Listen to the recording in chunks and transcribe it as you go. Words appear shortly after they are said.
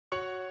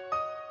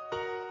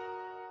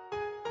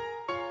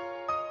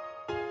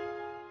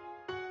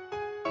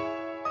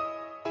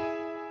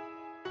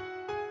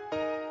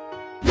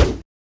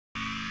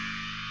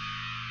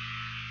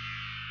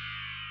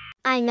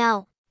I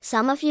know,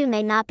 some of you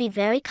may not be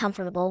very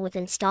comfortable with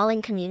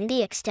installing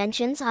community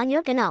extensions on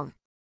your GNOME.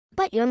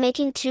 But you're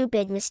making two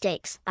big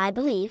mistakes, I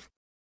believe.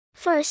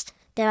 First,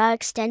 there are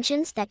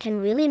extensions that can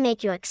really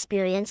make your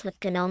experience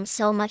with GNOME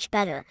so much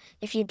better,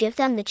 if you give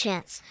them the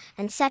chance.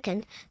 And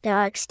second, there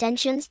are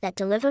extensions that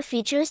deliver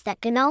features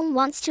that GNOME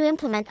wants to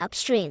implement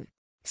upstream.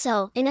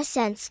 So, in a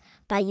sense,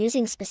 by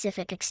using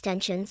specific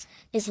extensions,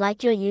 is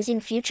like you're using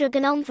future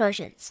GNOME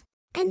versions.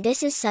 And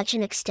this is such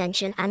an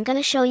extension I'm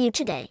gonna show you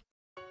today.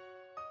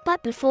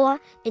 But before,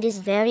 it is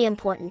very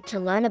important to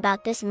learn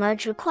about this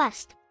merge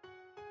request.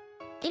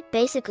 It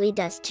basically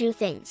does two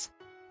things.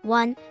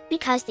 One,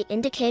 because the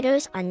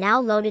indicators are now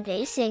loaded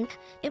async,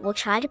 it will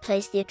try to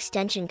place the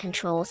extension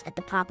controls at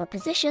the proper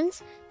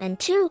positions, and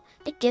two,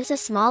 it gives a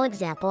small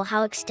example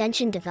how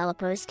extension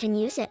developers can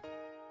use it.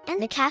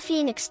 And the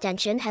Caffeine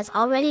extension has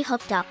already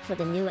hooked up for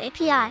the new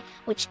API,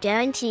 which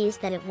guarantees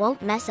that it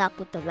won't mess up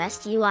with the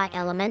REST UI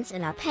elements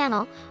in our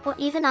panel, or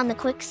even on the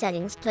quick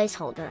settings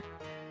placeholder.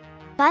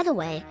 By the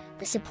way,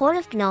 the support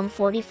of GNOME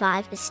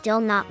 45 is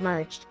still not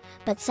merged,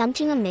 but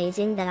something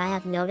amazing that I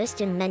have noticed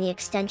in many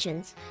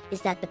extensions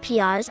is that the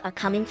PRs are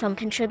coming from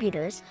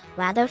contributors,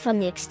 rather from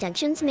the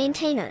extension's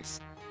maintainers.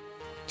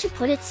 To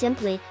put it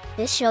simply,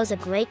 this shows a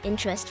great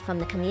interest from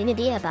the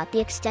community about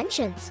the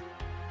extensions.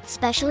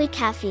 Especially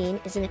Caffeine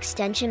is an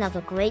extension of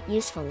a great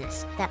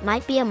usefulness that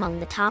might be among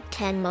the top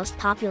 10 most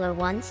popular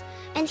ones,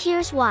 and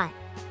here's why.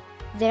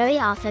 Very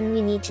often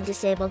we need to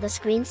disable the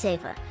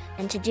screensaver,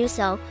 and to do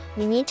so,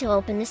 we need to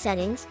open the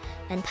settings,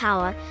 and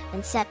power,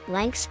 and set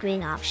blank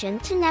screen option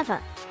to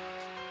never.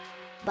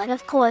 But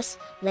of course,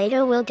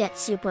 later we'll get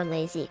super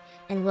lazy,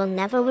 and we'll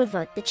never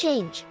revert the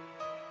change.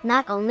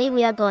 Not only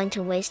we are going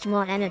to waste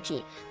more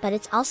energy, but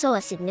it's also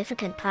a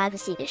significant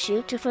privacy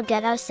issue to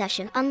forget our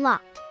session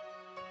unlocked.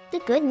 The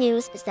good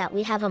news is that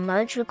we have a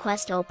merge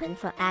request open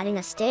for adding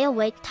a stay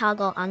awake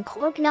toggle on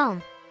core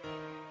GNOME.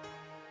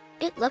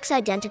 It looks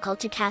identical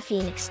to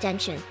Caffeine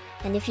extension,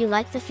 and if you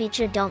like the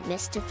feature, don't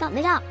miss to thumb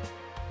it up.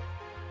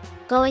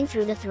 Going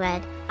through the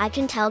thread, I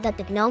can tell that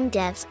the GNOME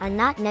devs are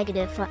not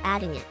negative for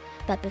adding it,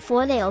 but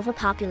before they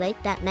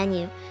overpopulate that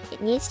menu,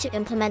 it needs to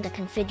implement a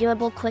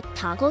configurable quick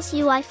toggles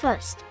UI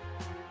first.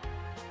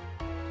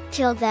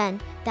 Till then,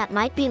 that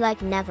might be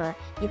like never,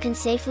 you can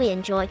safely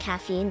enjoy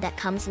Caffeine that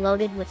comes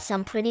loaded with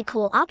some pretty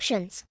cool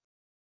options.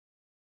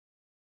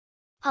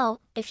 Oh,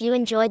 if you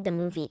enjoyed the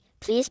movie,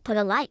 please put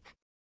a like.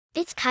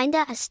 It's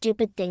kinda a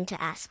stupid thing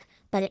to ask,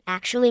 but it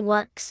actually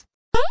works.